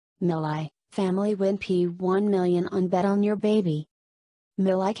Melai, family win P1 million on Bet on Your Baby.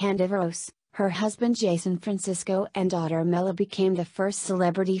 Melai Cantiveros, her husband Jason Francisco and daughter Mela became the first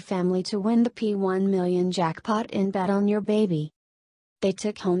celebrity family to win the P1 million jackpot in Bet on Your Baby. They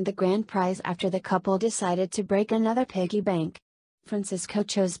took home the grand prize after the couple decided to break another piggy bank. Francisco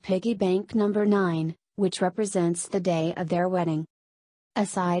chose piggy bank number 9, which represents the day of their wedding.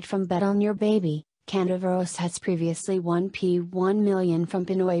 Aside from Bet on Your Baby, Cantiveros has previously won P1 million from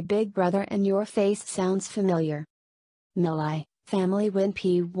Pinoy Big Brother and Your Face Sounds Familiar. Melai, family win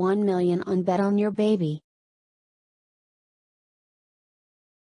P1 million on Bet on Your Baby.